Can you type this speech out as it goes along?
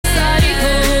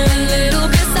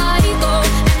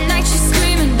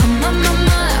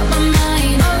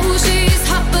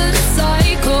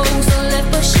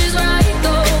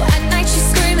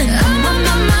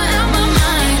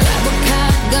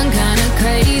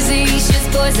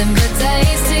poison but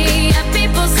tasty. And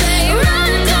people say,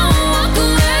 run, don't walk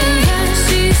away.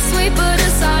 She's sweet but a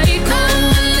psycho,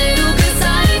 a little bit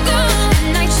psycho. At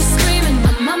night she's screaming,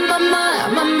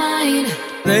 my mind.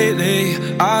 Lately,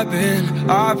 I've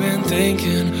been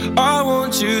thinking, I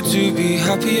want you to be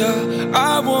happier.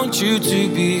 I want you to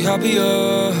be happier.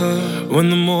 When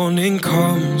the morning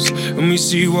comes and we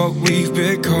see what we've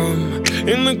become.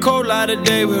 In the cold light of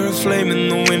day, we're a flame in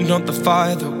the wind, not the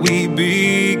fire that we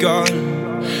begun.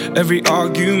 Every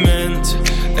argument,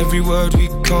 every word we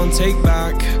can't take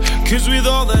back. Cause with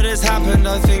all that has happened,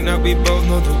 I think that we both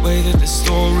know the way that the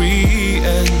story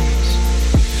ends.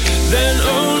 Then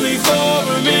only for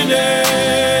a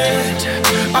minute,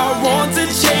 I want to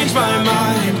change my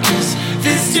mind. Cause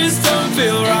this just don't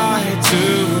feel right to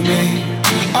me.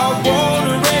 I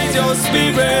wanna raise your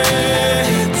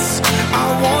spirits, I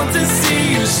want to see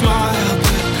you smile,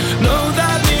 but no,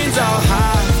 that means I'll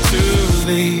have to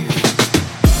leave.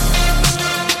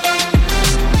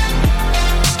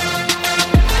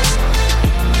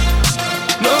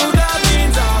 No, that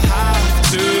means I'll have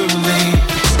to leave.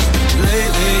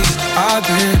 Lately, I've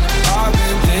been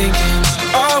thinking,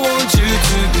 I want you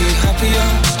to be happier.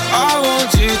 I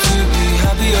want you to be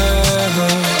happier.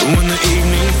 When the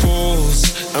evening falls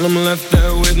and I'm left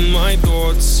there with my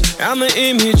thoughts, and the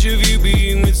image of you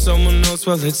being with someone else,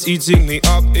 well, it's eating me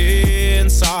up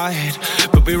inside.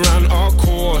 But we ran our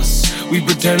course, we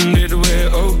pretended we're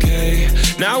okay.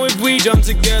 Now if we jump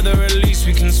together, at least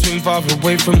we can swim far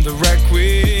away from the wreck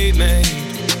we made.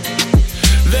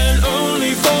 Then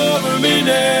only for a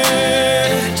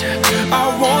minute, I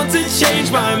want to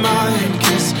change my mind.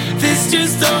 Cause this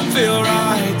just don't feel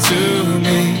right to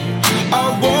me.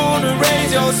 I wanna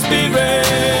raise your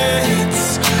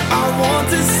spirits, I want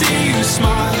to see you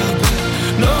smile, but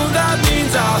no, that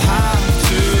means I'll have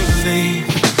to leave.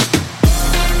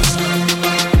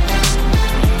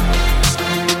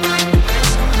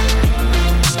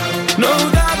 No,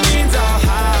 that means I'll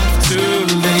have to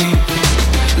leave.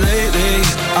 Lately,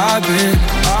 I've been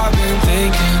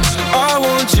thinking, I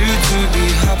want you to be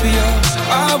happier.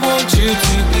 I want you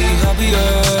to be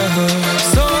happier.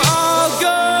 So I'll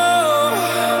go.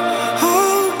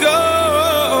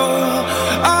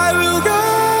 I will go.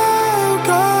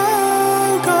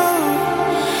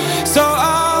 So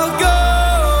I'll go.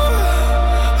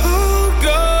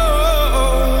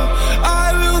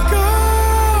 I will go.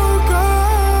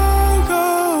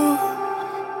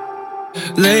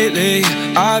 Lately,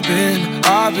 I've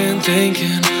been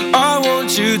thinking, I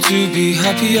want you to be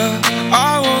happier.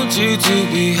 I want you to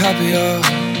be happier.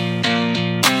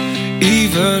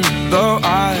 Even though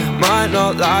I might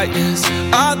not like this,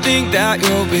 I think that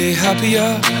you'll be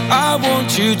happier. I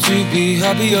want you to be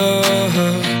happier.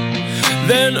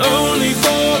 Then only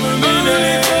for a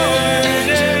minute,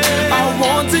 I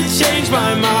want to change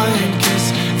my mind.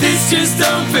 Cause this just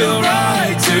don't feel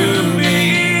right to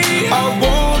me. I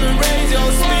wanna raise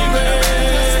your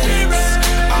spirits,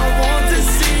 I want to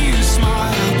see you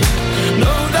smile.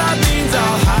 No, that means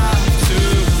I'll have to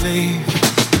leave.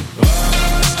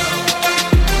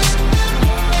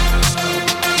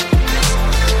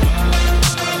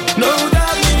 No,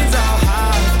 that means I'll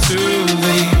have to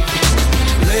leave.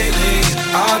 Lately,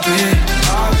 I've been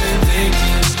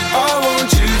thinking, I want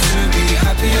you to be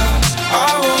happier. I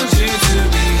want you to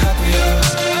be happier.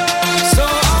 So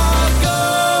I'll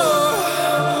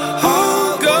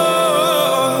go.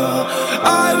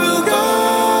 I will go.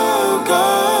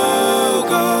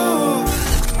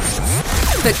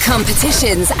 For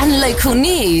competitions and local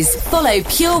news, follow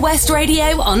Pure West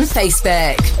Radio on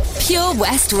Facebook. Pure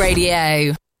West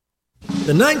Radio.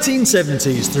 The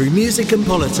 1970s through music and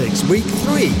politics, week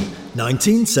 3,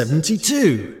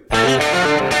 1972.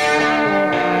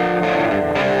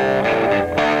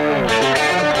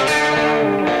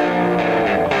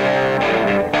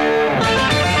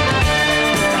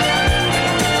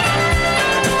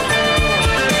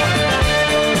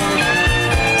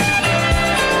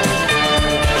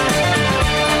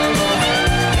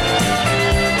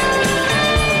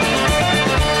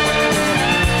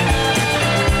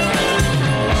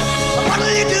 What do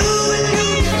you do when you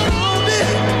get lonely?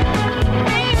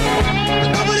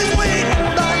 Nobody's waiting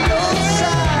by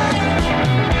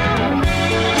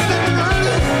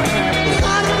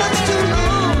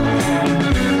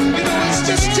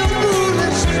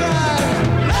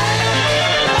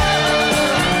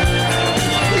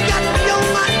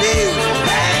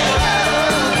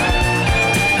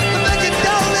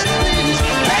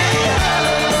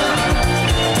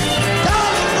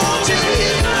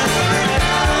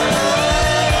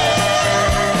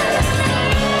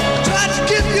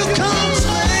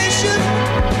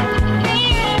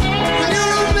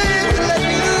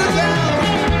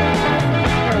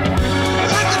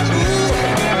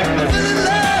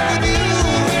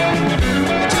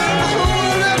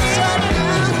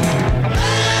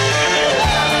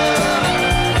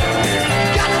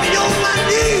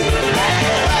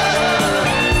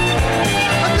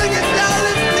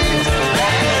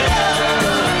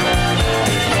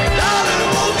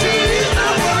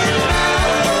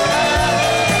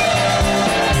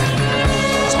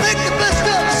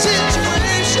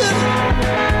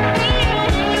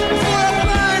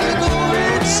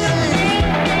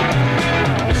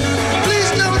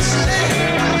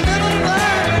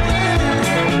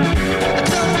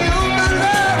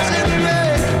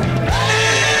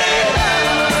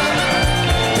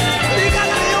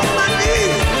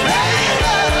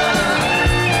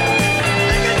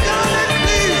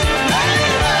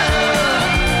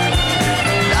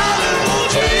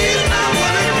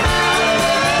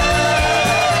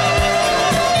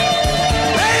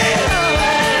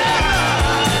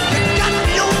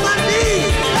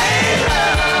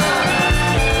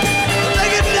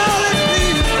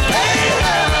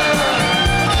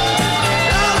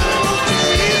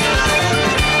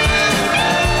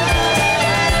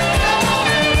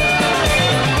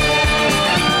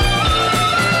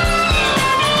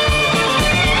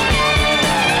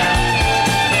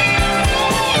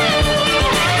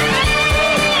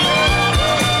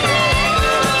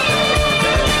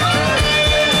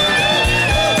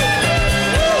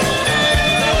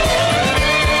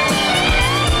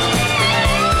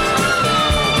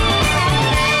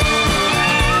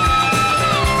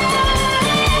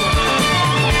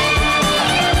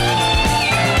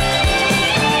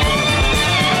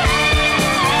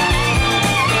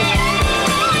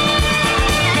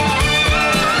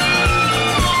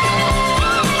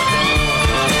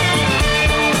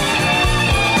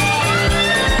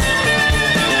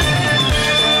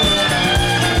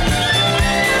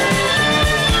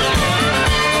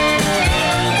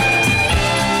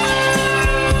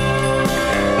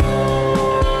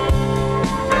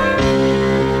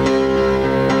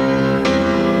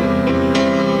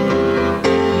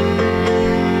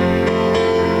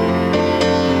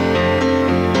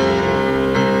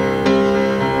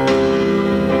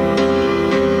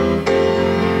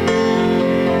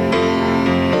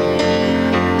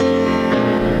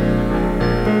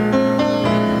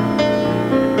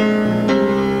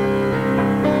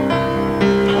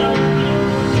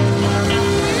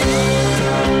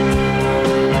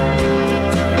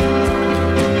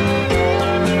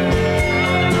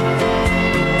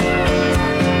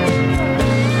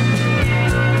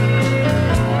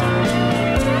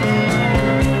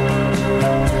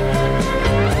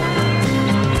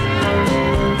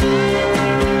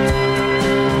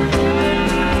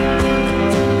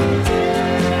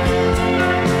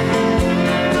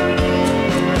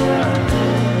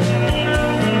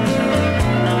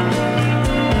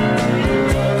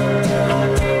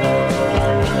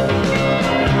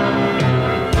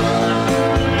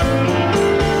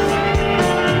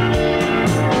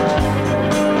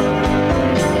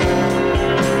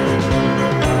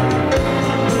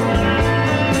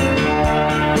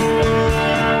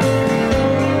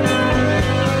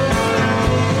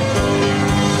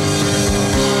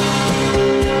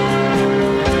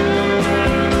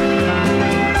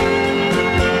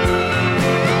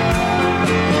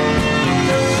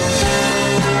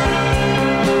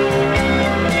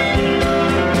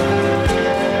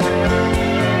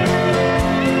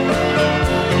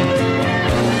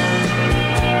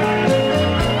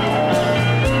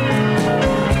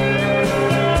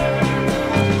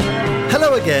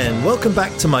again, welcome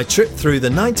back to my trip through the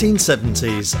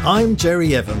 1970s. I'm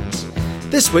Jerry Evans.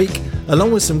 This week,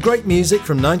 along with some great music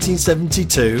from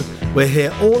 1972, we'll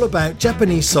hear all about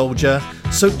Japanese soldier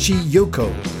Soichi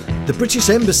Yoko, the British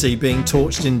Embassy being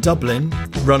torched in Dublin,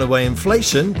 runaway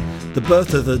inflation, the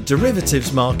birth of the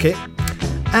derivatives market,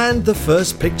 and the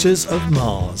first pictures of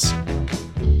Mars.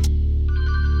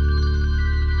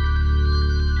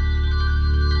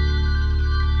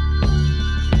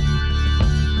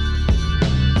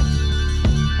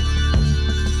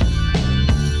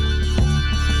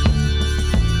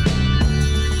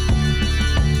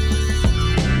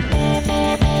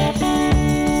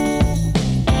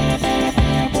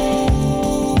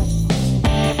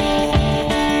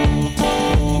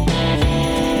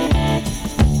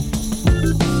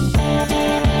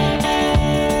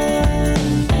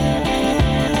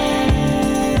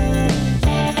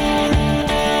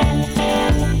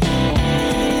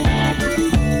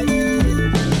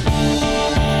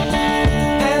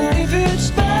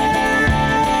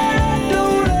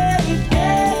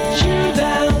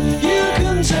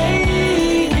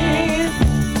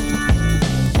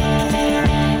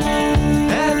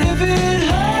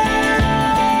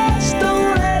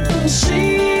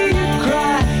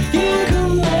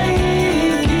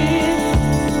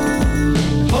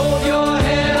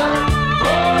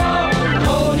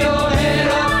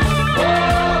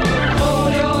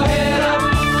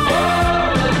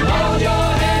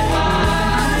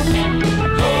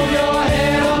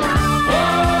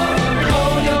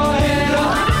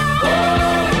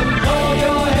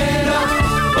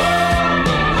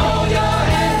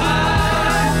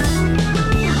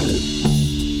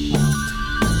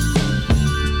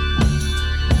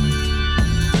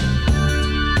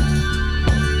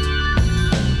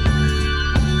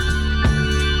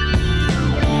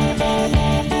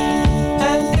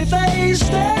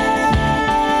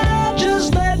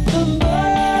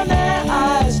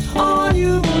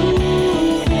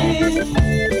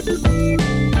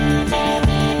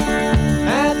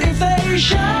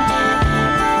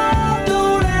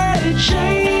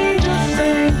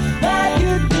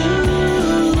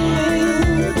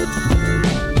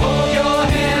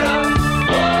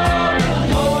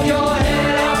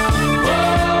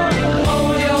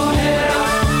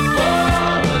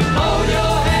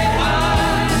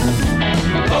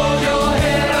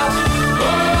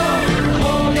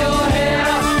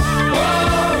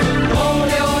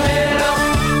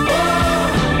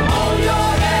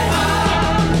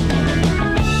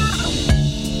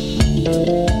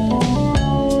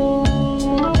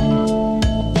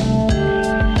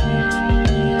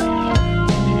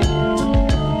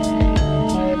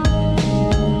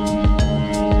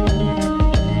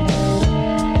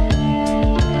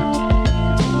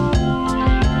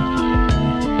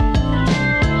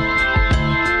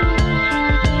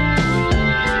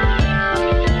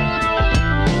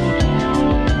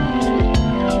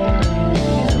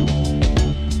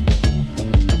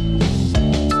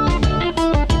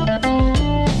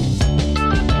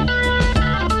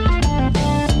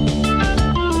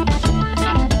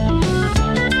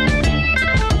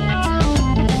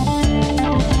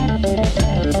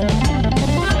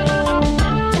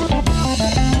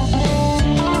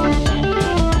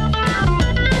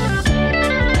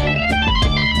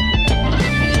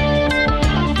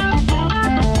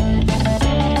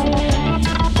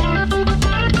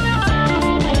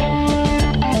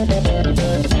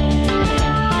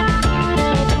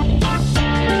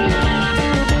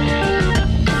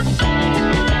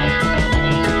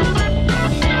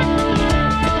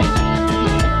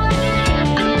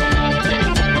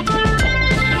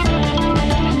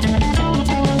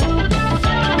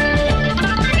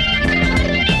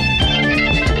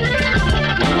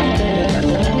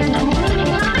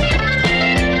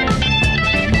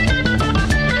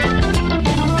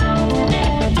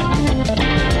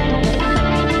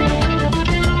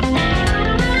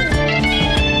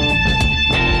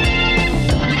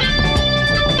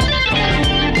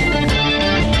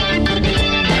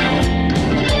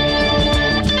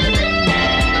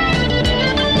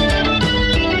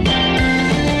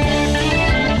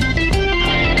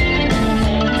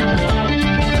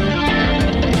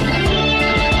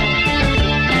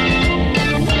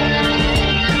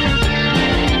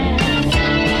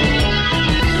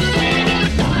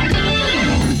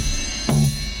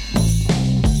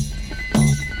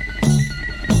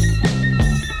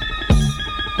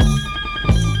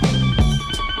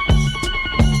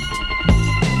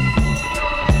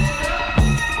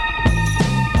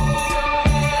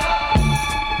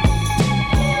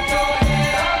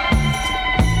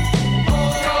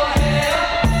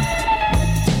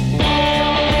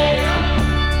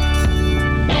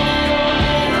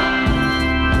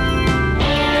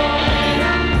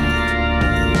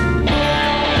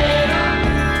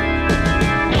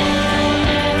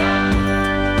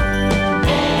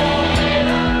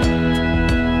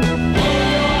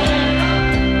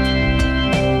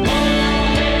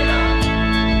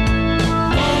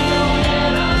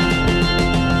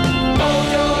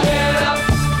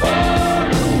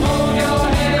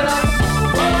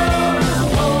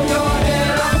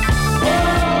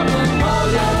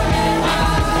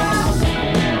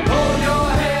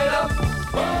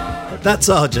 That's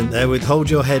Argent there with Hold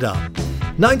Your Head Up.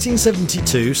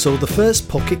 1972 saw the first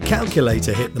pocket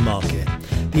calculator hit the market.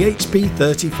 The HP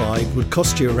 35 would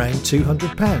cost you around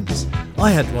 £200.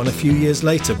 I had one a few years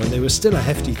later when they were still a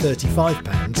hefty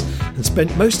 £35 and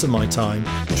spent most of my time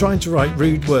trying to write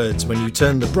rude words when you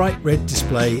turned the bright red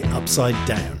display upside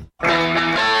down.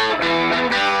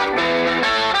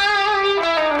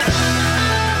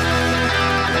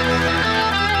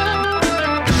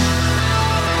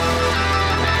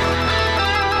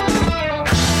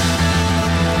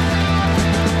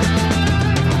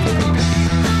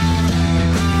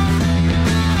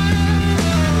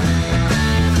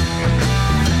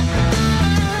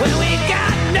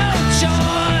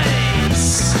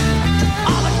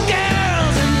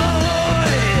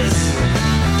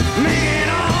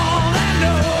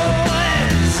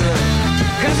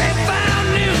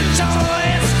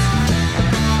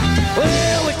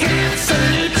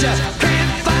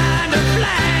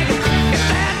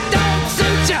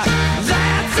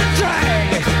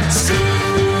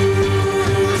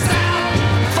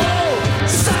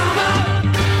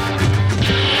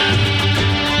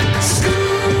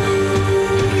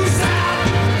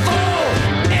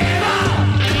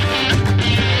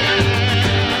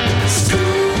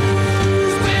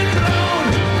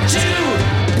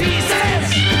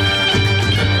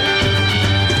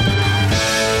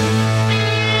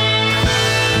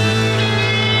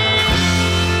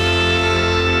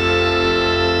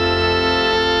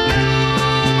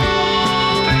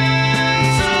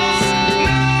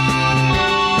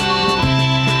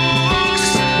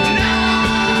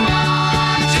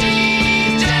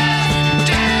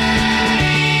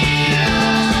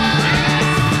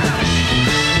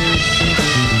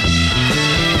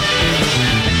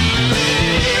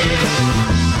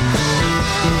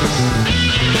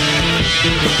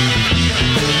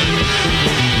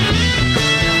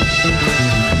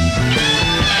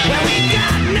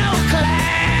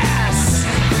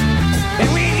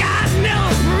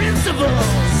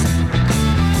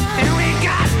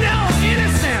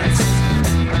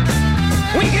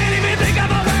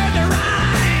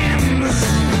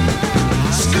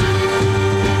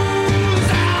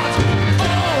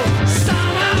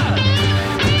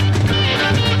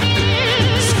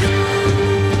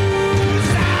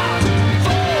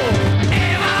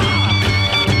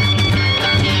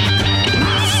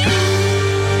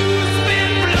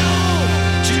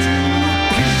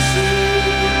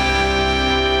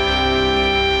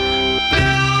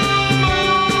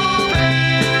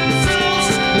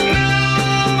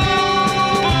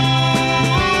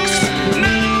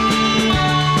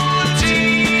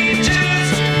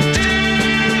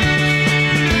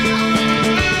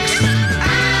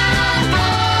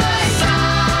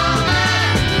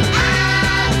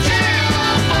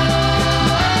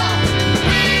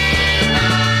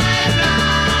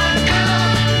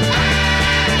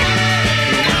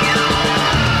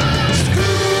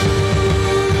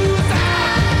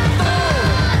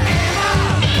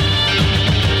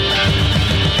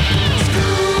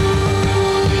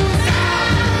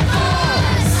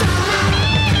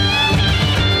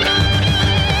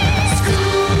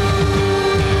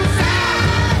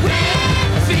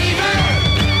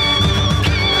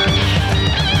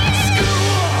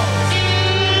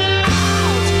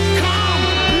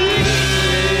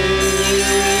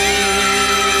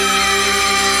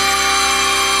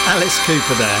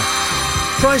 Cooper there.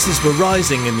 Prices were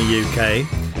rising in the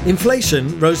UK.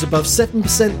 Inflation rose above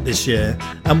 7% this year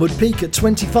and would peak at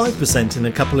 25% in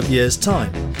a couple of years'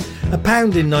 time. A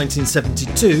pound in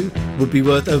 1972 would be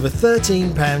worth over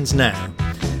 £13 now.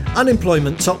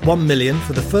 Unemployment topped 1 million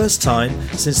for the first time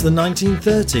since the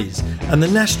 1930s, and the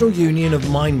National Union of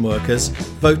Mine Workers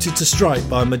voted to strike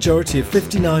by a majority of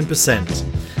 59%.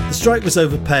 The strike was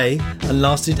over pay and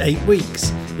lasted 8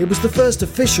 weeks. It was the first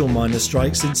official miners'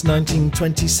 strike since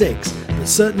 1926, but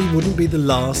certainly wouldn't be the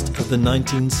last of the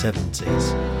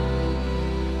 1970s.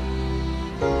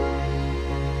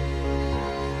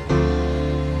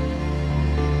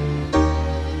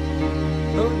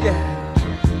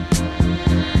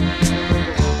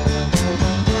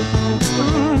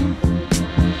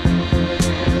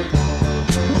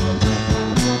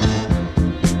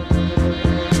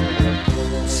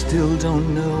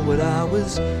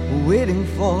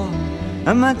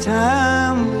 And my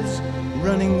time was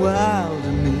running wild,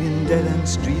 a million dead-end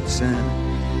streets.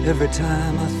 And every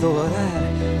time I thought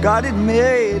I got it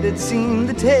made, it seemed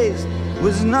the taste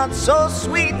was not so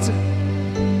sweet.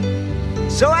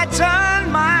 So I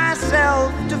turned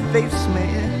myself to face me,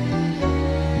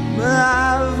 but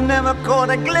I've never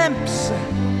caught a glimpse of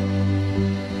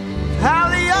how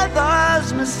the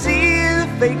others must see the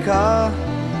faker.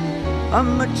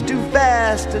 I'm much too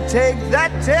fast to take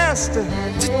that test.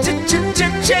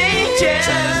 Changes.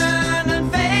 Turn and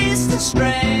face the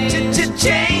strain.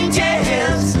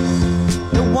 Changes.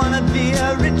 Don't wanna be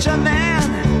a richer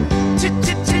man.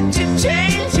 Changes.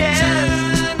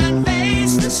 Turn and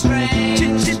face the strain.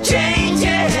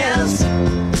 Changes.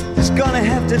 There's gonna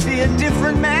have to be a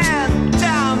different man.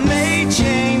 Time may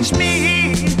change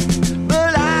me,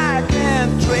 but I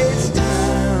can't trace time.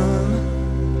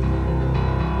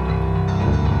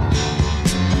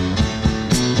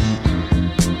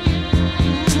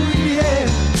 Ooh, yeah.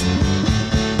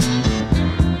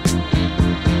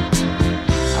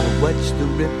 I watch the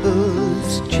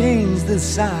ripples change the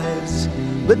size,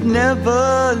 but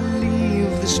never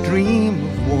leave the stream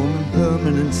of warm and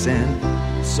permanent sand.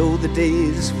 So the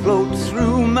days float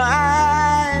through my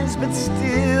eyes, but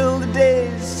still the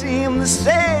days seem the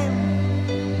same.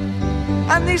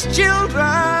 And these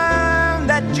children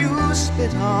that you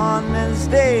spit on as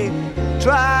they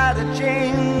try to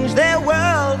change their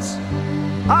worlds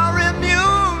are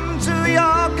immune to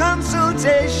your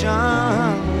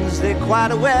consultations. They're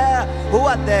quite aware of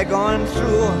what they're going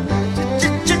through.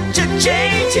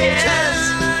 Changes.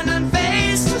 Turn and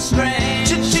face the strain.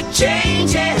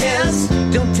 Changes.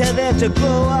 Don't tell them to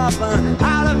grow up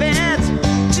out of it.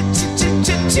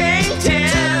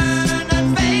 Changes. Turn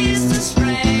and face the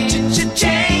strain.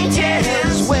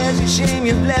 Changes. Where's your shame?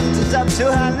 You've left us up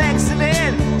to our next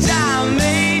event. Time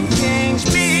may change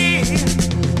me,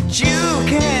 but you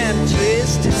can't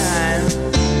twist time.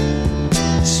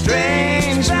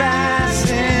 Strange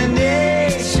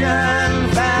fascination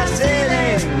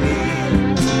fascinating me.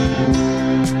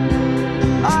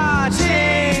 Our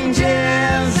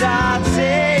changes are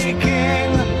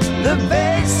taking the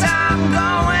pace I'm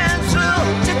going through.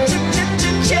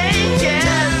 Changes.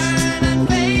 Turn and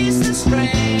face the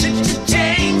strain.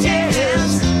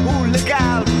 Changes. Ooh, look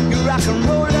out, you rock and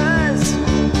rollers.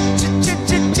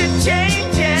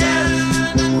 Changes.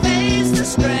 Turn and face the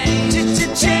strain.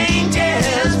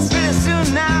 Changes. Pretty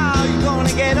soon now you're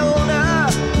gonna get older.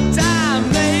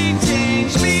 Time may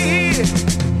change me,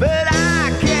 but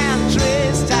I can't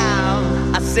trace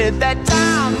time. I said that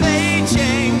time may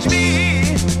change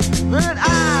me, but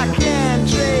I can't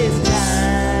trace time.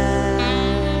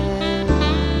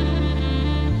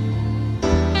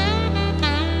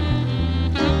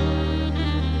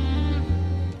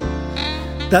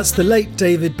 That's the late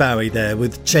David Bowie there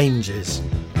with Changes.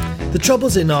 The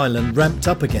troubles in Ireland ramped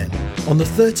up again. On the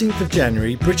 13th of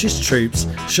January, British troops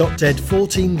shot dead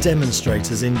 14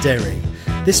 demonstrators in Derry.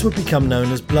 This would become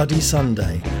known as Bloody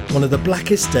Sunday, one of the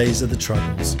blackest days of the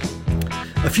Troubles.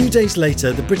 A few days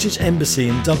later, the British Embassy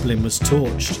in Dublin was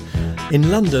torched.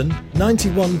 In London,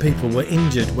 91 people were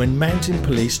injured when mounted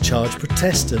police charged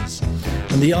protesters,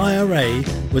 and the IRA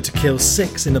were to kill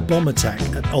 6 in a bomb attack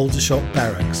at Aldershot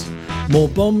Barracks. More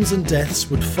bombs and deaths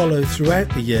would follow throughout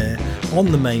the year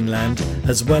on the mainland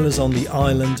as well as on the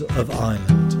island of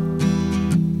Ireland.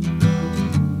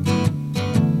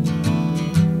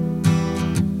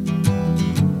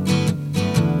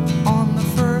 On the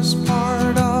first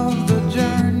part of the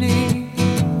journey,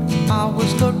 I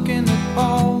was looking at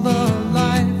all the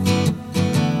life.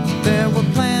 There were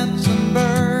plants and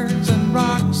birds and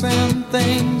rocks and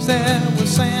things. There was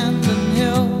sand and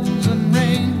hills and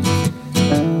rain.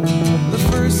 The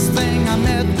first thing I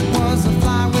met was a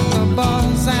fly with a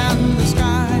buzz and the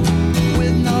sky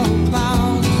with no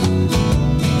clouds.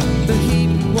 The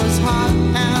heat was hot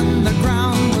and the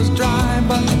ground was dry,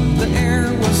 but the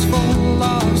air was full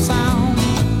of sound.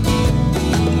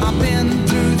 I've been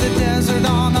through the desert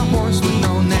on a horse with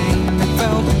no name. It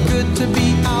felt good to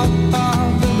be out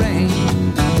of the rain.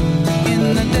 In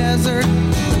the desert,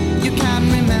 you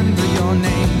can't remember your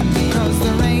name, because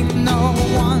there ain't no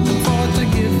one for to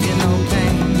give you no pain.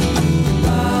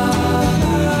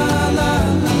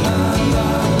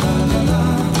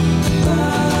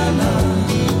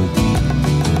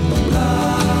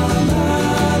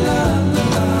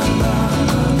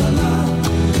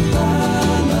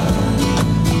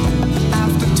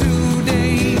 After 2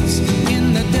 days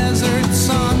in the desert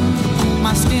sun,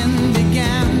 my skin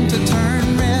began to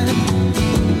turn red.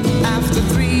 After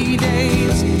 3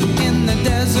 days in the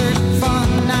desert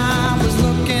fun, I was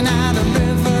looking at a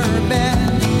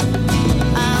riverbed,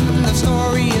 and the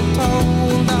story it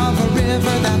told of a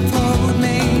river that flowed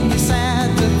made me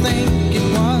sad to think it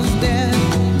was dead.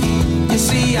 You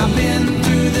see, I've been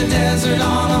through the desert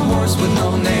on a horse with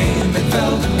no name. It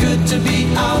felt good to be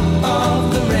out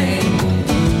of the rain.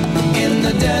 In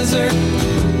the desert,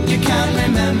 you can't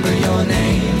remember your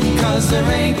name, 'cause there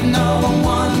ain't no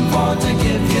one for to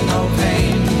give you no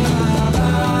pain. La,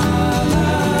 la, la,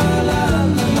 la, la,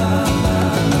 la,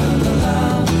 la, la.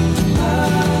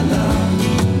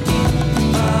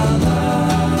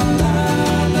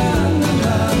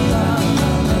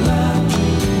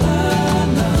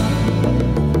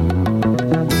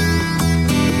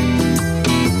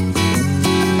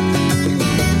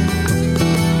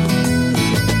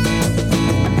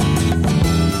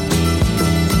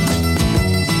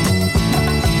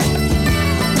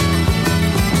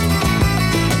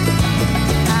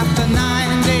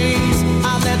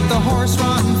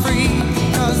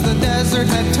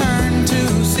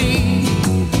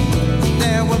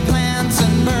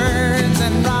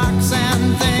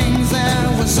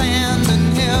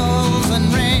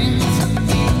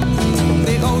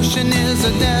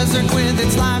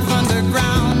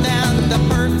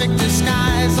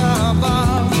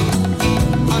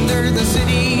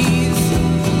 cities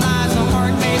lies a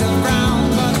heart made of ground,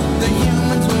 but the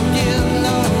humans will give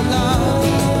no love.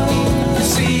 You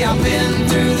see, I've been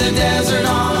through the desert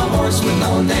on a horse with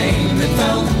no name. It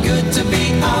felt good to be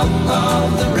out of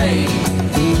the rain.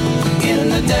 In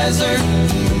the desert,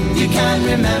 you can't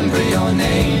remember your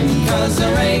name, 'cause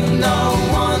there ain't no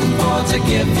one for to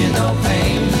give you no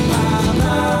pain. La,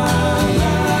 la,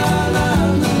 la, la, la,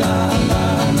 la,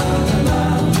 la, la, la,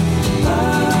 la, la,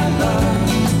 la,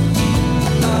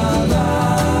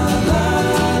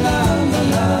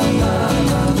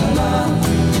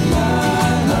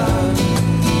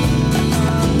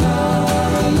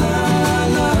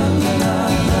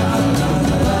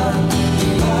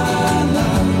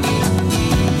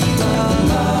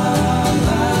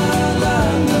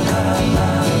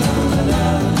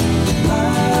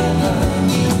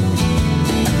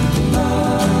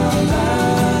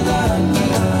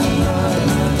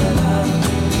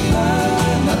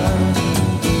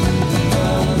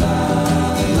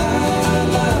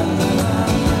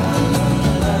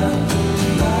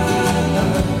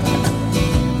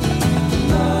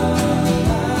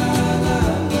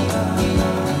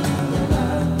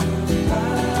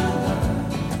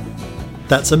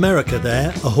 That's America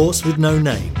there, A Horse with No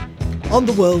Name. On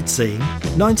the world scene,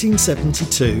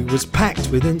 1972 was packed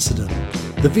with incident.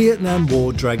 The Vietnam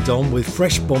War dragged on with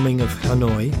fresh bombing of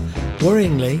Hanoi.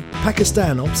 Worryingly,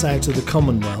 Pakistan opts out of the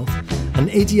Commonwealth and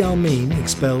Idi Amin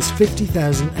expels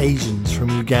 50,000 Asians from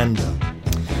Uganda.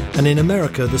 And in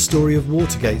America, the story of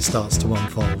Watergate starts to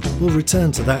unfold. We'll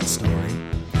return to that story.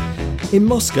 In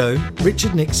Moscow,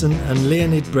 Richard Nixon and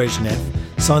Leonid Brezhnev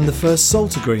signed the first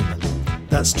SALT agreement.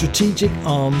 That's Strategic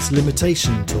Arms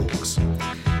Limitation Talks.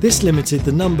 This limited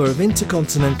the number of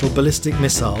intercontinental ballistic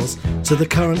missiles to the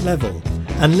current level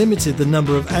and limited the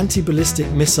number of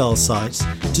anti-ballistic missile sites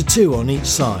to 2 on each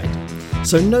side.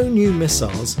 So no new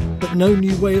missiles, but no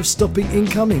new way of stopping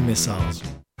incoming missiles.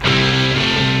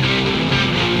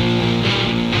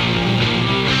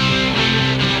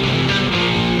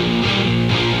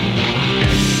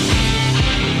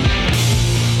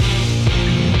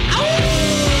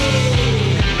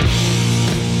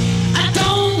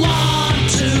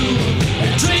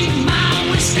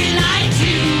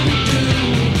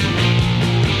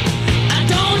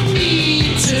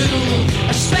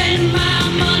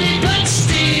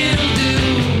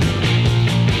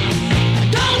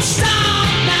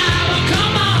 Stop!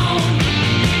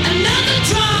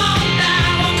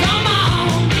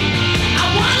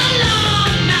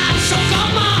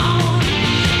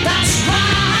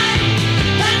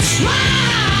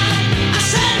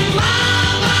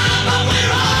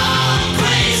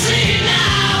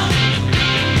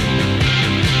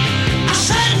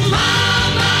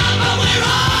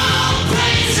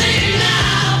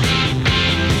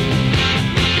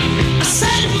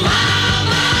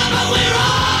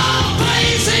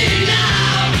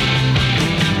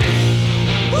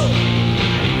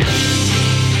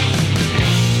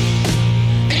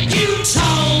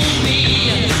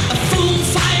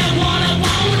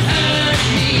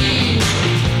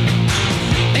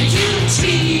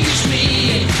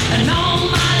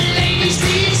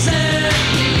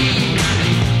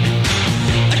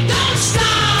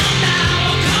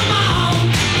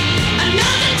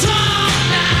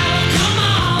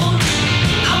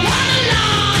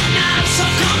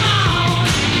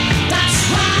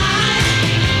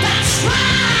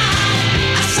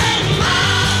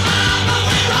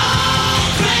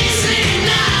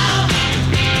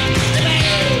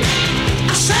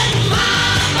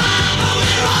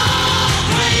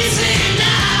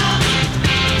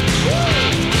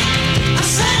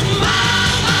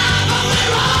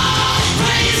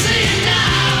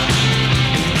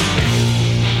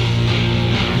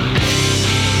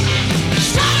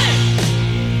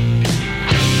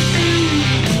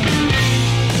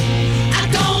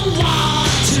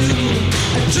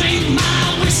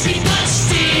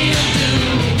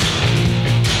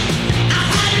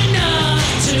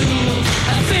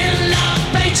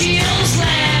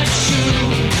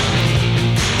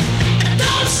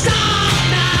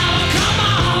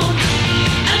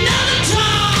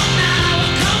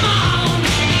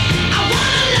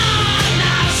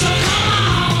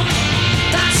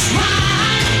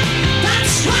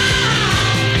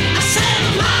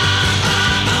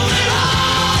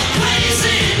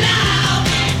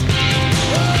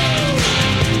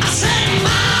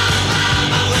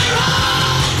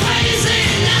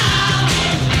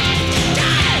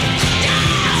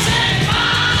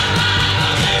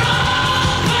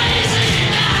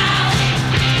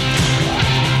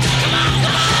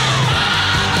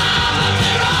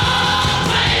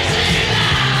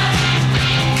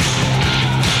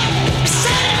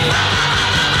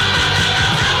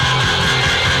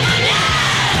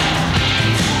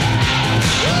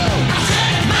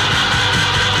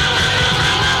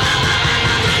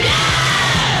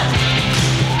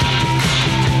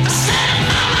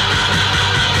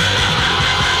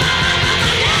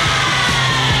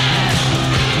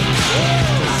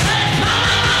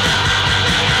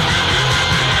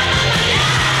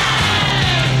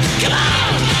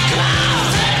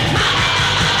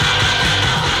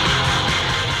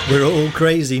 We're all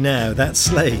crazy now, that's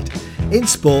Slade. In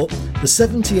sport, the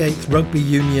 78th Rugby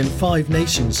Union Five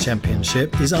Nations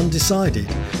Championship is undecided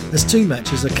as 2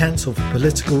 matches are cancelled for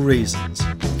political reasons.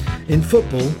 In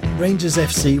football, Rangers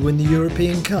FC win the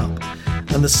European Cup,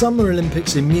 and the Summer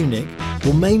Olympics in Munich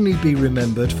will mainly be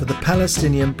remembered for the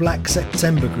Palestinian Black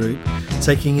September group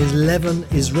taking 11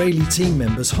 Israeli team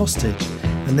members hostage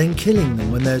and then killing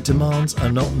them when their demands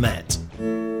are not met.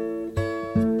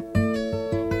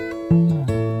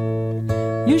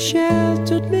 You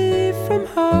sheltered me from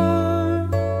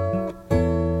harm,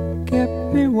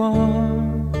 kept me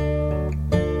warm,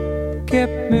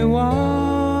 kept me warm.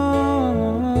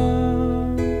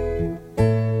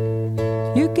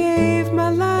 You gave my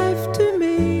life to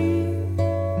me,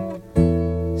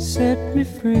 set me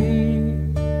free,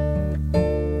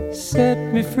 set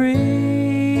me free.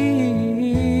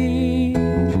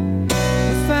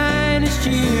 The finest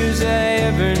years I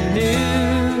ever knew,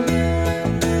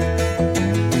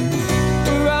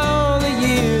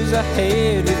 I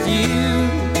had with you,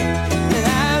 and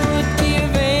I would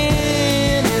give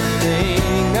anything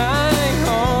I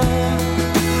own,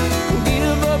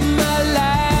 give up my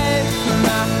life,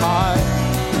 my heart,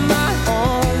 my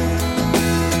home.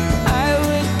 I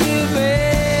would give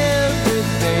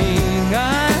everything I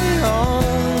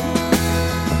own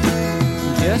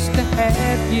just to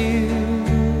have you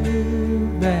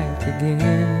back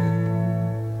again.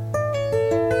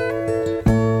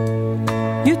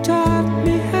 You taught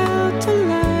me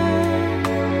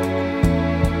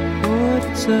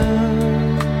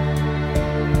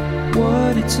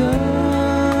what it's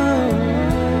all.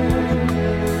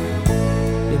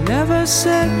 You never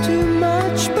said too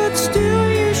much, but still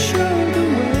you showed the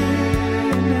way,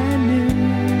 and I knew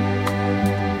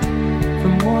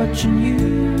from watching you.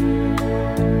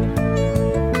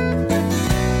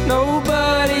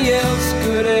 Nobody else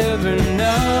could ever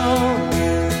know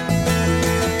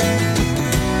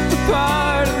the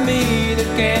part of me that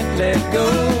can't let go.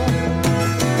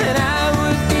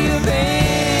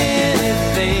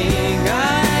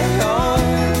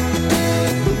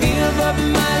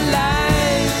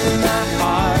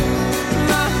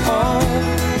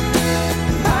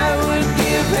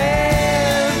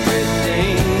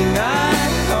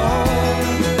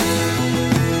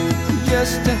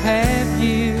 Just to have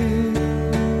you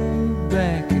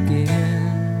back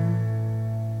again.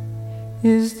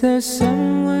 Is there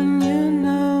someone you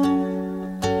know,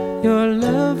 you're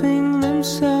loving them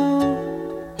so,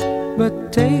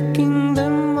 but taking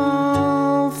them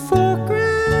all for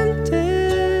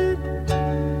granted?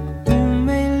 You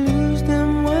may lose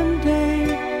them one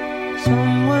day,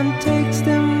 someone takes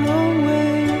them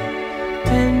away,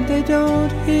 and they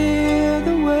don't hear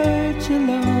the words you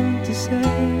long to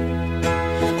say.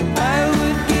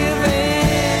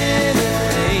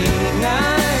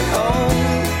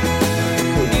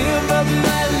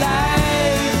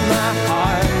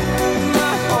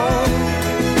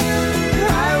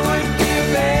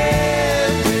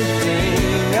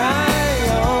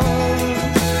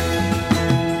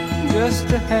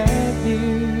 To have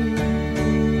you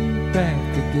back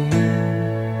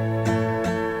again,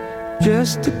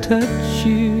 just to touch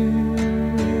you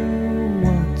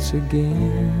once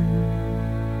again.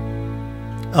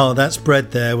 Oh, that's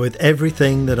Bread there with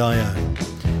Everything That I Own.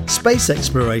 Space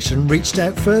exploration reached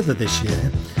out further this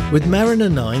year, with Mariner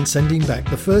 9 sending back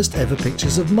the first ever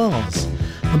pictures of Mars,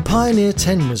 and Pioneer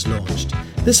 10 was launched.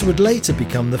 This would later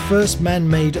become the first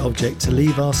man-made object to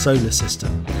leave our solar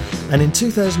system, and in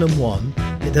 2001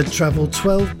 it had travelled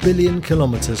 12 billion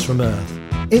kilometres from Earth.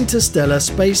 Interstellar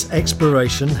space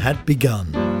exploration had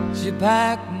begun. She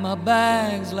packed my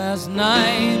bags last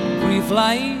night,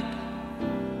 pre-flight,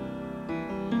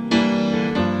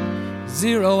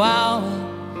 0 hour,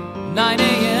 9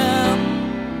 a.m.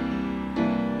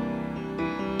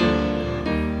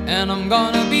 And I'm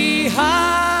gonna be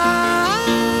high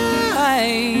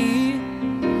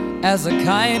as a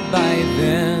kite by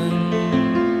then.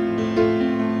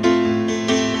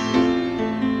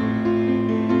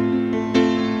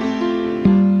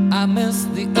 I miss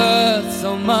the earth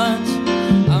so much,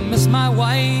 I miss my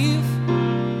wife.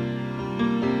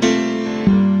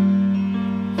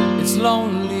 It's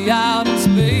lonely out in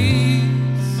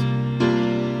space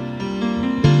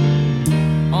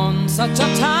on such a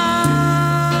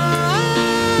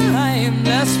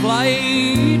timeless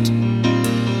flight.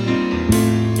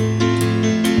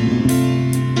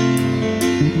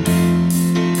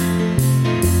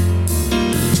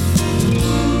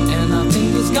 And I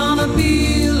think it's gonna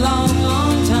be a long,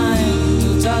 long time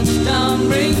till touchdown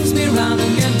brings me round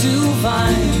again to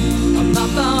find I'm not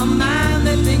the man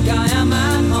they think I am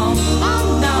at home.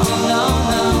 Oh no, no,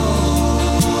 no,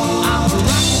 I'm a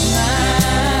rocket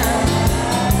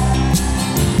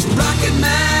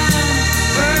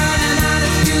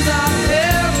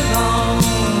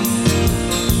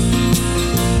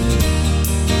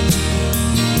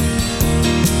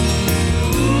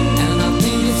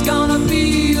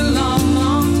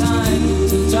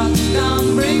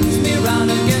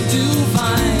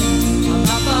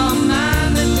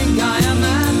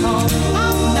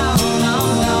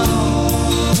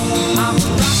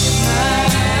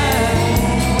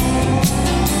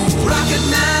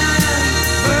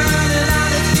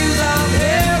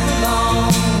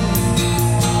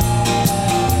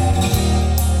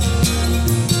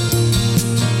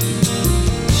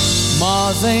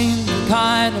This ain't the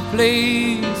kind of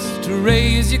place to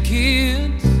raise your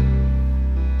kids.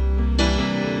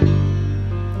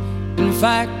 In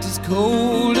fact, it's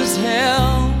cold as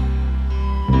hell,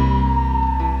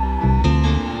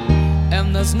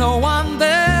 and there's no one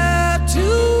there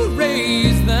to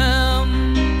raise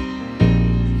them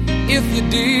if you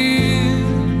did.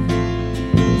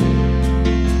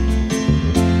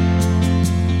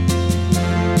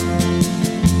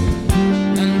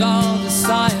 And all the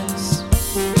science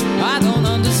I don't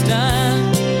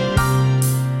understand,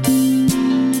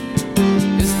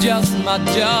 it's just my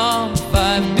job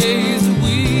 5 days a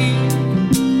week.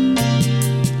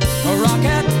 A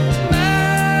rocket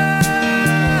man,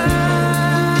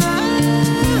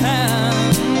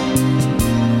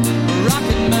 a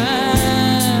rocket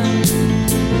man.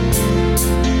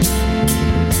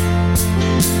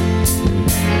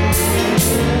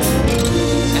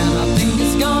 And I think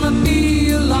it's gonna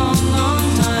be a long, long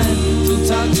time till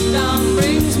touchdown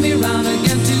brings me round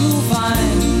again to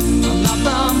find I'm not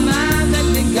the man that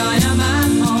think I am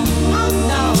at home. Oh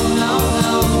no, no,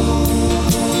 no,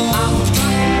 I'm a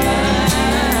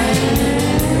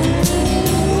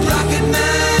rocket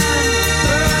man,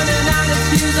 burning out his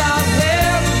fuse out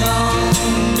there alone.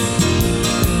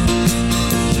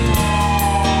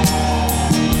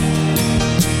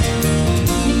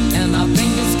 And I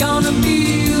think it's gonna be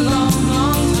a long,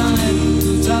 long time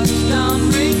till touchdown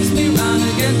brings me round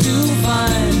again to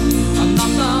find I'm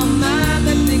not the man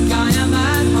that think I am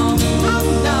at home. Oh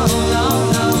no, no,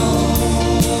 no,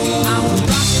 I'm a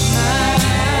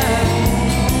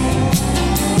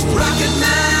rocket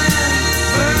man,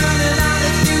 burning out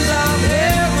his fuse out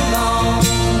there alone.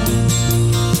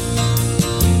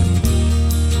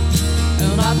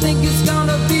 And I think it's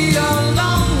gonna be a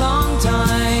long, long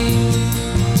time.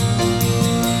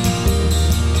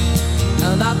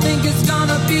 And I think it's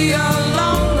gonna be a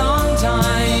long, long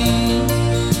time.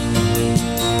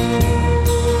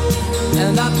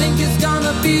 And I think it's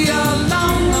gonna be a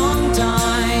long, long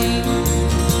time.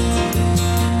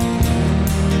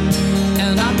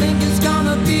 And I think it's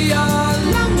gonna be a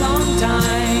long, long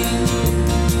time.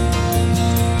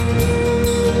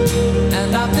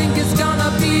 And I think it's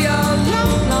gonna be a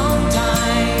long, long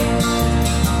time.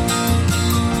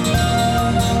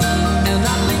 And I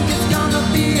think it's gonna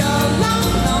be a long,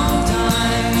 long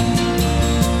time.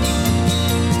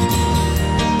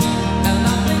 And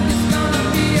I think it's gonna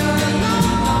be a long,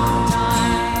 long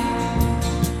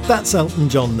time. That's Elton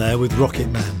John there with Rocket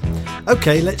Man.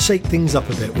 OK, let's shake things up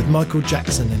a bit with Michael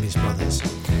Jackson and his brothers.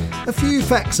 A few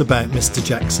facts about Mr.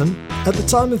 Jackson. At the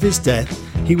time of his death,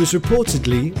 he was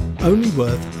reportedly only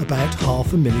worth about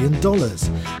 $500,000,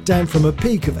 down from a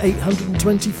peak of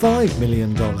 $825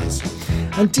 million.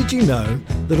 And did you know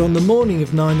that on the morning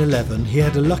of 9/11 he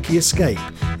had a lucky escape,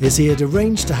 as he had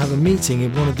arranged to have a meeting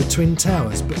in one of the Twin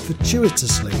Towers, but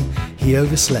fortuitously he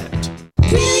overslept.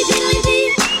 Twilly diddly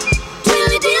dee,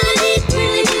 twilly diddly dee,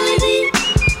 twilly diddly dee,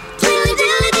 twilly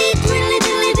diddly dee, twilly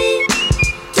diddly dee,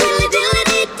 twilly diddly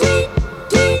dee, tweet,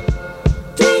 tweet,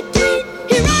 tweet, tweet.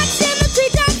 He rocks in the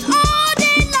treetops all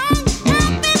day long,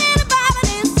 hopping and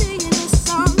bobbing and singing his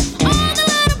song. All the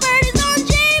little birdies on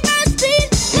Jaybird Street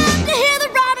love to hear the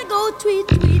robin go tweet,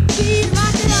 tweet, tweet.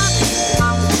 Rock it up,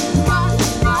 rock, rock,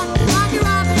 rock it,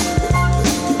 robin.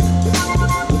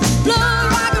 Blow,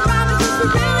 rock it, robin, 'cause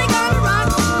we're really gonna rock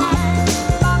tonight.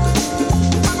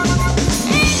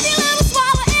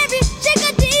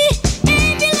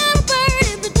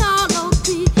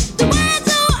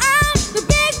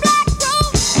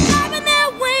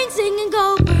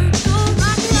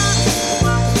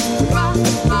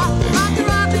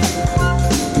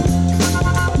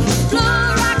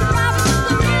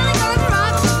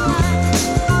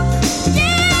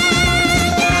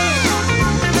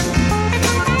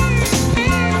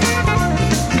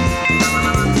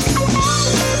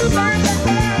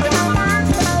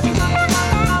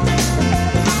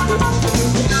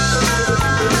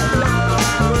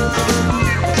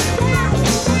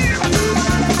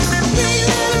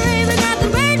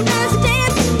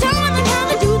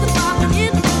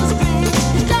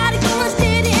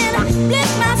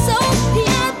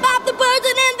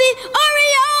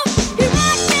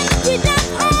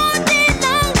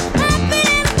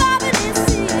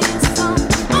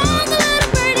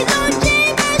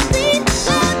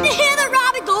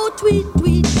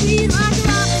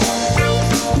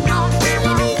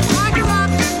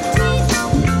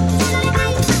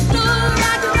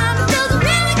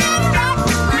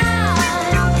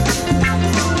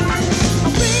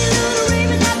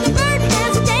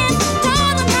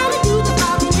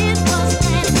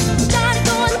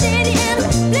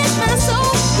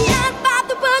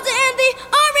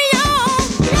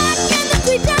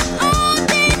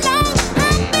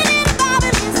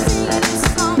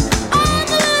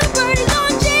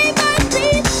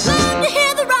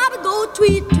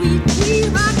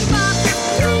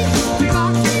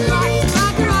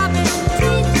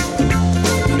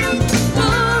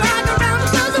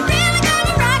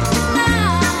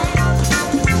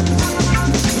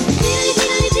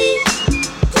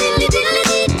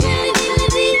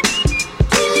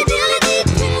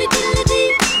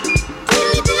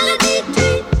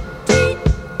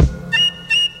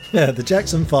 Yeah, the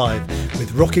Jackson 5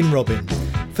 with Rockin' Robin.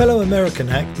 Fellow American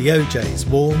act the OJs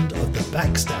warned of the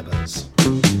backstabbers.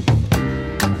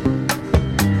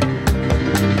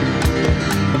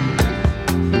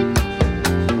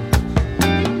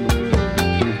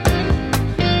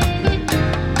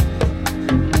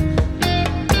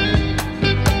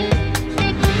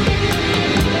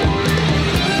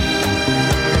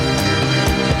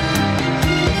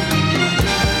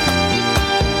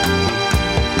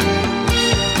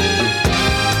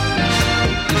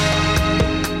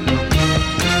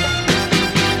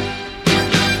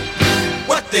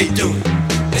 They do.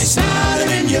 They smiling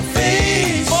in your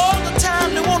face all the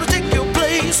time. They wanna take your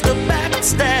place. The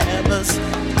backstabbers,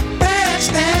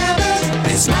 backstabbers.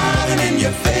 They smiling in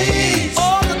your face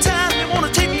all the time. They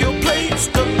wanna take your place.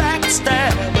 The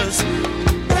backstabbers,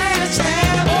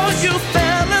 backstabbers. All you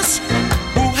fellas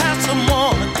who have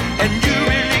someone and you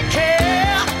really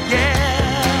care,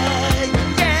 yeah,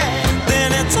 yeah.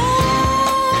 Then it's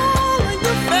all of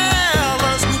you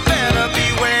fellas who better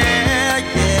beware,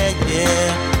 yeah,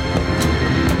 yeah.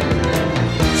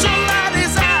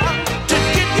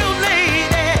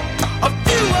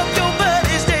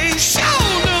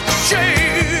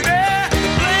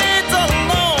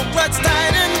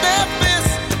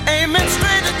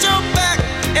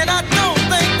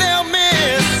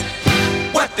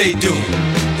 They do.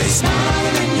 They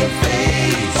smile in your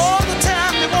face all the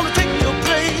time. They wanna take your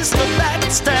place. The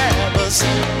backstabbers,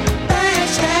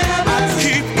 backstabbers. I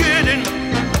keep getting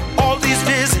all these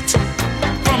visits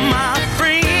from my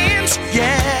friends.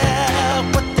 Yeah,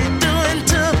 what they doing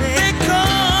to me? They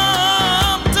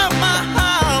come to my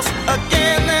house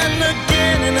again and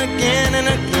again and again and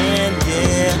again.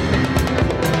 Yeah.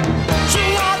 So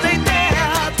are they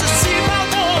there to see my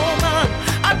woman?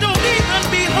 I don't even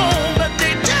be home.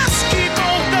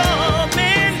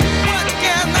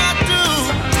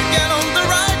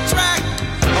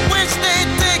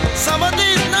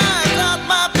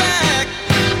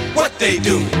 They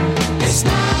do. They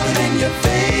smile in your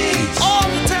face all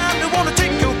the time. They wanna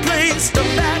take your place. The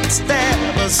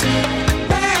backstabbers,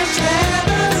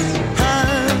 backstabbers.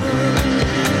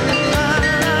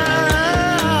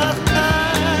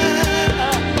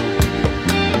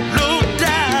 Low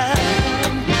down,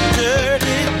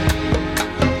 dirty.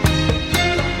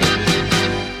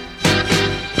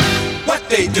 What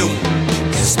they do?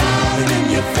 They smile in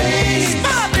your face.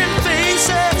 Smiling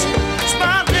faces,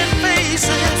 smiling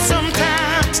faces.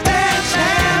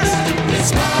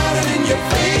 Smiling in your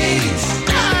face.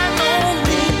 I don't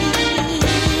mean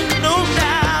no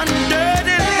down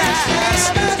dirty lies.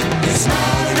 It's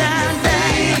smiling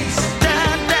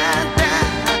down, down,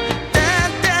 down,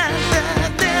 down,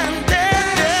 down, down,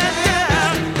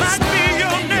 down. Might be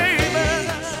your neighbor.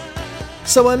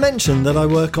 So I mentioned that I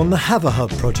work on the Have a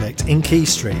Hub project in Key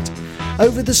Street.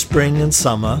 Over the spring and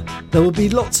summer, there will be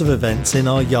lots of events in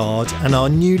our yard and our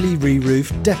newly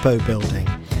re-roofed depot building.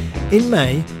 In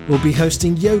May, we'll be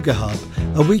hosting Yoga Hub,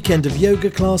 a weekend of yoga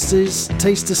classes,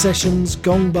 taster sessions,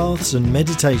 gong baths and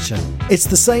meditation. It's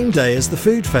the same day as the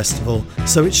food festival,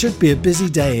 so it should be a busy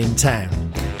day in town.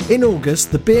 In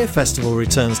August, the beer festival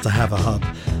returns to Have a Hub.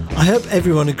 I hope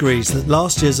everyone agrees that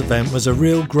last year's event was a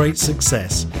real great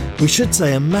success. We should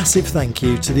say a massive thank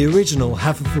you to the original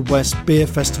Haverfordwest Beer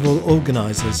Festival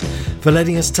organisers for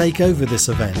letting us take over this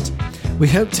event. We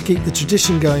hope to keep the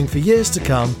tradition going for years to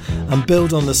come and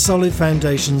build on the solid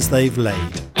foundations they've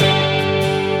laid.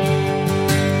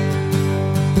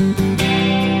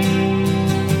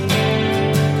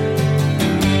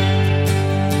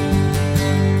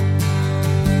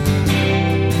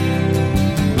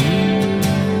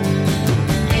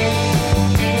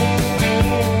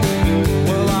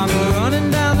 Well, I'm running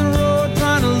down the road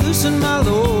trying to loosen my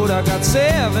load. I got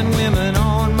 7 women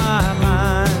on my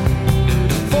mind.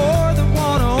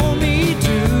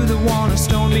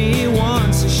 Stone me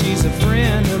once, she's a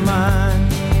friend of mine.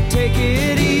 Take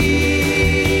it easy,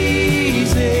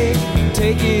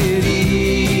 take it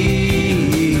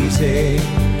easy.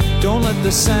 Don't let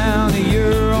the sound of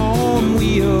your own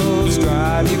wheels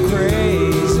drive you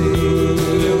crazy.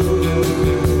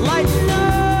 Lighten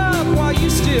up while you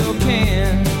still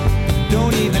can.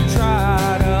 Don't even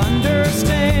try to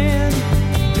understand.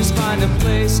 Just find a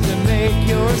place to make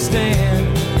your stand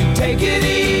and take it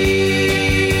easy.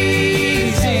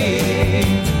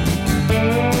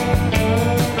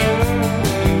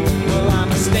 Well,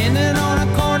 I'm standing on a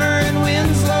corner in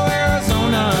Winslow,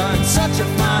 Arizona, and such a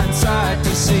fine sight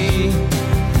to see.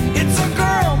 It's a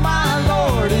girl, my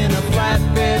lord, in a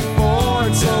flatbed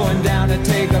Ford, slowing down to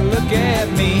take a look at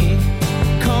me.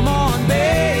 Come on,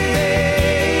 baby,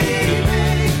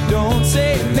 don't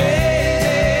say maybe.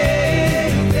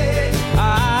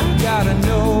 I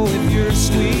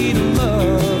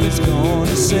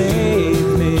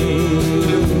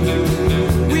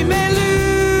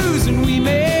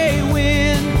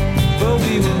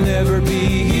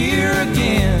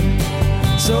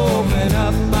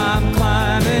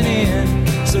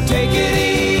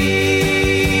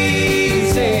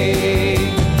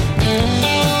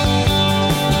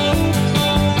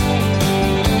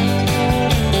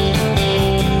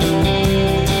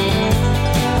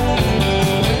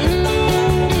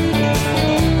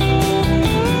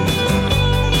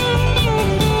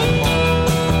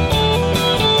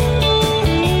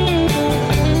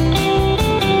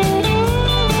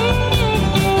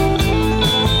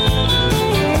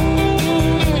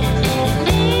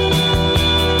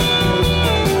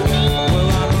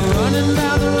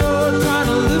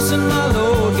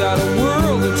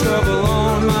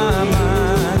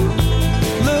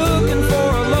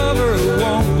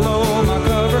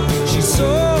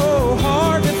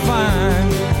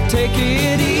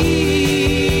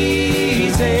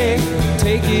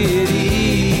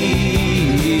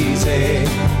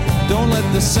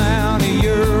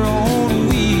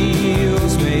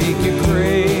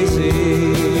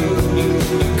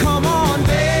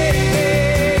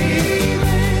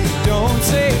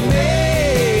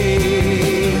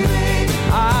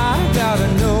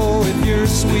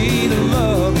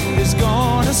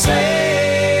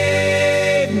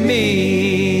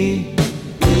me.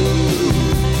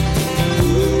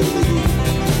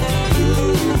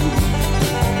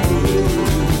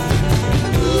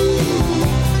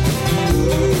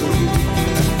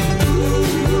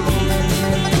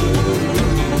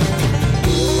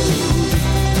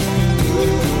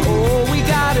 Oh, we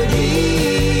got it easy.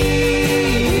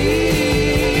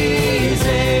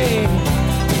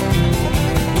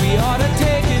 We ought to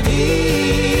take it easy.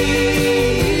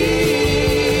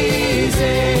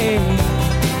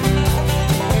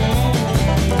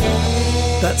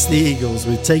 That's the Eagles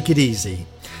with Take It Easy.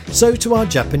 So to our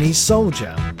Japanese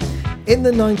soldier. In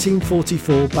the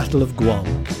 1944 Battle of Guam,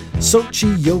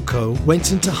 Soichi Yoko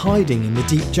went into hiding in the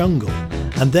deep jungle,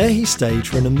 and there he stayed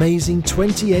for an amazing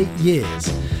 28 years,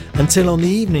 until on the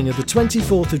evening of the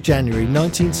 24th of January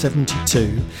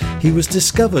 1972, he was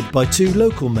discovered by two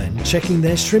local men checking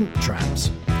their shrimp traps.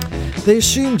 They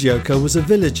assumed Yoko was a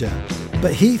villager,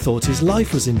 but he thought his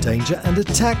life was in danger and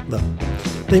attacked them.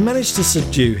 They managed to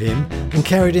subdue him and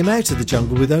carried him out of the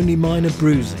jungle with only minor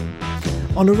bruising.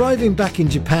 On arriving back in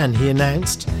Japan, he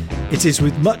announced, "It is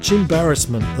with much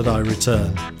embarrassment that I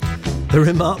return." The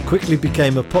remark quickly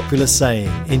became a popular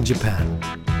saying in Japan.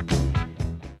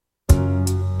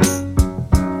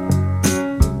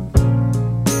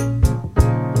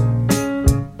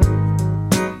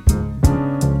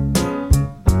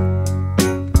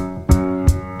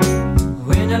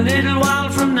 In a little while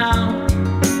from now,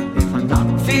 if I'm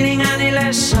not feeling any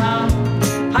less sound,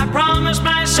 I promise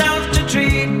myself to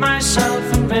treat myself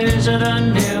and visit a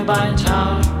nearby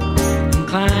tower. And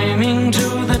climbing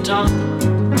to the top,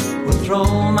 will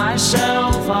throw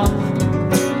myself off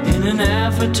in an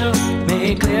effort to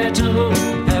make clear to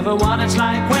whoever what it's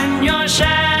like when you're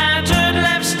shattered,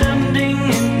 left standing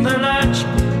in the lurch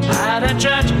at a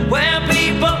church where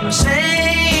people are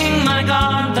saying, "My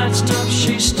God, that's tough."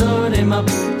 She stood him up.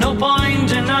 No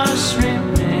point in us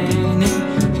remaining.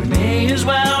 We may as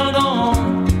well go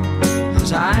home,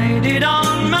 as I did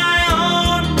on my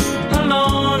own,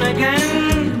 alone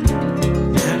again,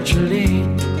 naturally.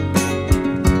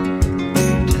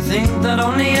 To think that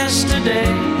only yesterday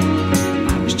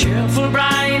I was cheerful,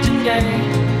 bright and gay,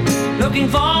 looking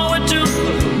forward to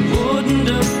what wouldn't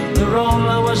do the role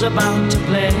I was about to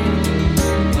play.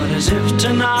 But as if to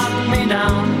knock me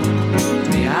down,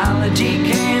 reality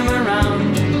came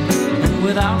around, and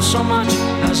without so much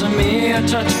as a mere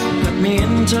touch, cut me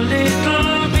into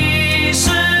little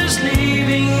pieces,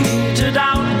 leaving me to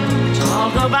doubt.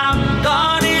 Talk about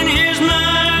God in His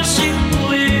mercy.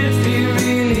 If He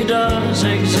really does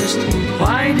exist,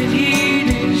 why did He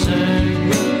desert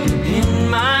me in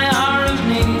my hour of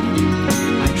need?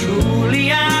 I truly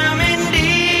am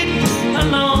indeed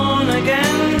alone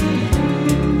again,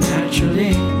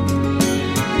 naturally.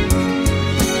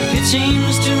 It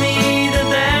seems to me that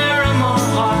there are more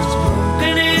hearts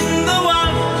broken in the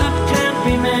world that can't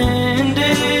be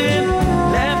mended,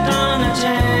 left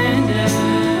unattended.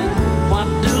 What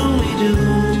do we do?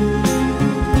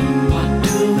 What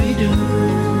do we do?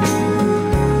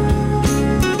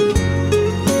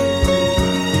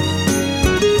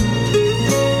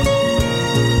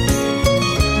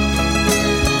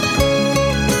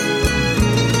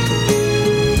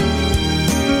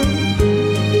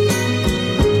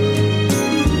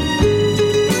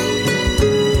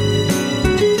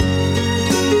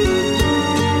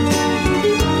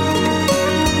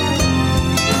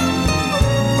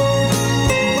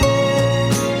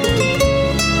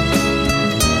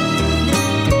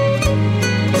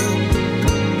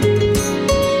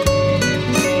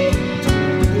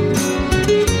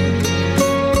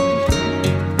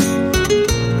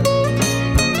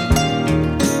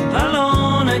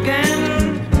 Alone again,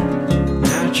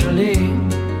 naturally.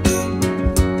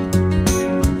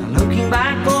 Looking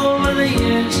back over the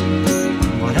years,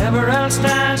 whatever else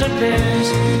that appears,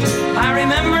 I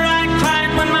remember I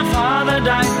cried when my father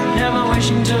died, never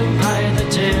wishing to hide the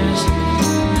tears.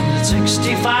 And at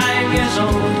 65 years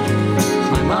old,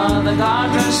 my mother,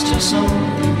 God rest her soul,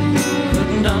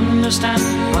 couldn't understand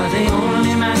why the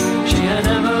only man she had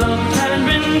ever loved had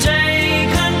been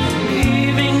taken,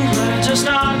 leaving her to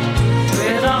start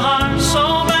with a heart so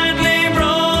badly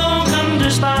broken.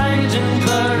 Despite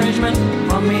encouragement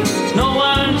from me, no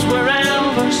words were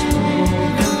ever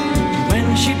spoken.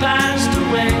 When she passed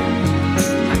away,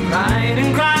 I cried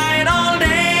and cried all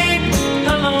day,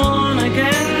 alone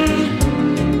again,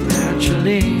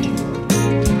 naturally.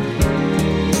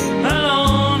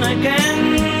 Alone again,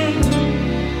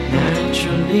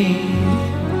 naturally.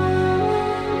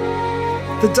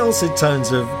 The dulcet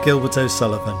tones of Gilbert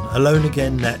O'Sullivan, Alone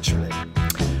Again Naturally.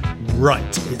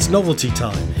 Right, it's novelty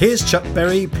time. Here's Chuck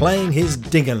Berry playing his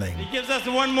ding-a-ling. He gives us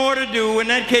just one more to do. In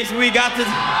that case, we got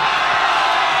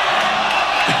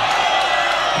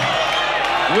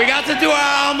to do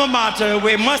our alma mater.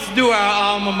 We must do our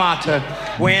alma mater.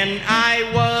 When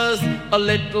I was a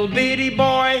little bitty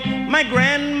boy, my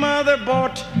grandmother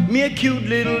bought me a cute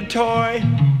little toy.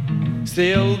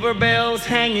 Silver bells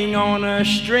hanging on a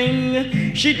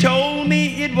string. She told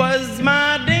me it was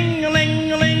my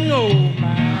ding-a-ling-a-ling, oh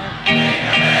my.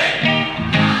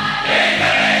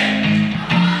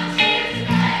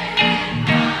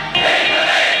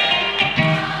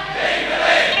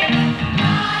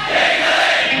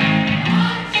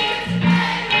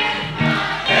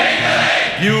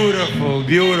 Beautiful,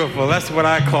 beautiful. That's what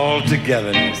I call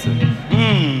togetherness.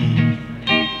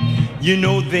 You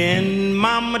know, then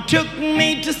Mama took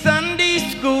me to Sunday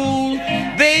school.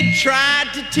 They tried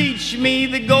to teach me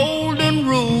the golden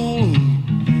rule.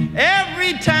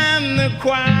 Every time the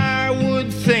choir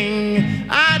would sing,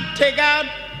 I'd take out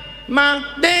my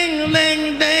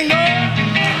ding-a-ling-ding. Oh.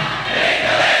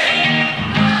 Ding-a-ling.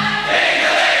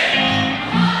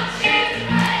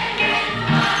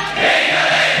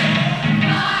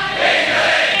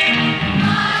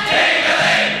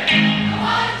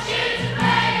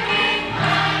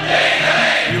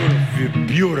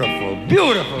 Beautiful,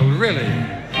 beautiful, really.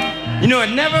 You know, it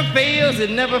never fails,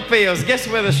 it never fails. Guess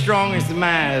where the strongest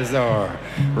minds are?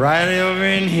 Right over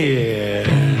in here.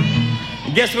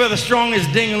 Guess where the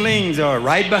strongest ding-a-lings are?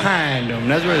 Right behind them.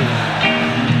 That's where they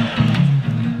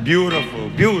are. Beautiful,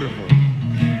 beautiful.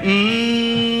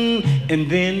 And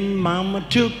then Mama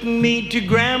took me to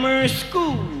grammar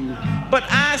school, but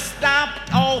I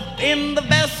stopped off in the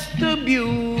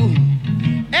vestibule.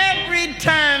 Every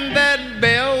time that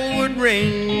bell would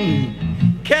ring,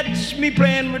 catch me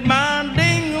playing with my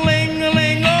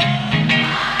ding-a-ling-a-ling. Oh.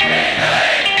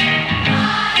 Ding-a-ling,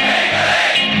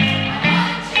 ding-a-ling. I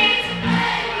want you to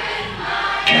play with my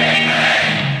ding-a-ling,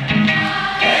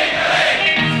 ding-a-ling,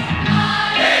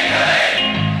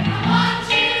 ding-a-ling. I want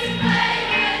you to play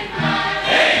with my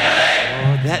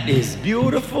ding-a-ling. Oh, that is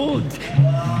beautiful.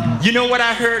 You know what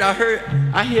I heard?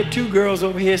 I hear two girls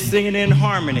over here singing in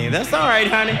harmony. That's all right,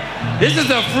 honey. This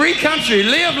is a free country.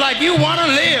 Live like you want to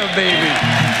live, baby.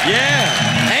 Yeah.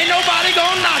 Ain't nobody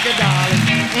gonna knock it, darling.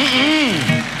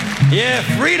 Yeah,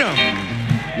 freedom.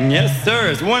 Yes, sir.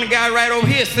 There's one guy right over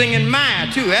here singing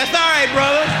mine, too. That's all right,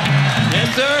 brother.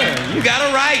 Yes, sir. You got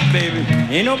a right, baby.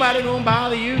 Ain't nobody gonna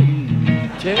bother you.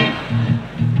 Chill.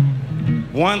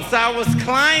 Once I was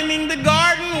climbing the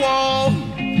garden wall,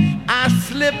 I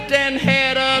slipped and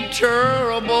had a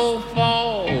terrible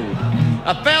fall.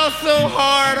 I fell so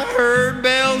hard I heard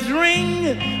bells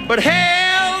ring, but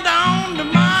held on to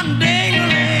my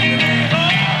ding-a-ling. Oh.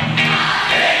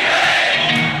 Ding-a-ling, ding-a-ling.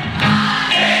 I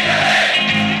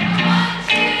want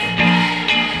you to play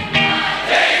with my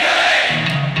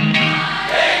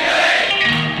ding-a-ling, ding-a-ling,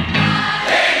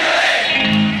 ding-a-ling.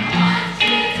 I want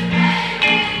you to play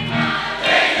with my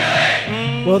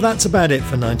ding-a-ling. Well, that's about it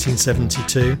for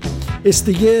 1972. It's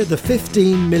the year the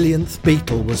 15 millionth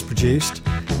Beatle was produced,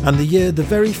 and the year the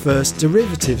very first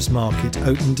derivatives market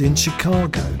opened in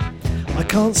Chicago. I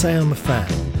can't say I'm a fan.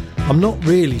 I'm not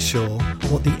really sure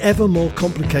what the ever more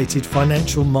complicated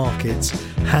financial markets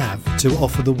have to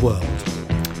offer the world.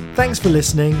 Thanks for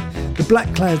listening. The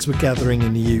black clouds were gathering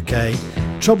in the UK.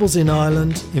 Troubles in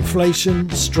Ireland, inflation,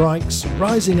 strikes,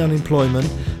 rising unemployment,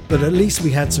 but at least we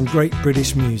had some great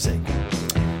British music.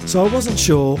 So I wasn't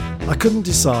sure, I couldn't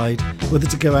decide whether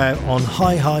to go out on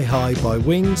Hi Hi Hi by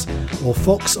Wings or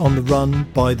Fox on the Run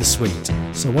by The Sweet.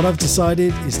 So what I've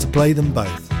decided is to play them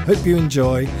both. Hope you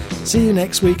enjoy. See you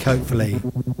next week, hopefully.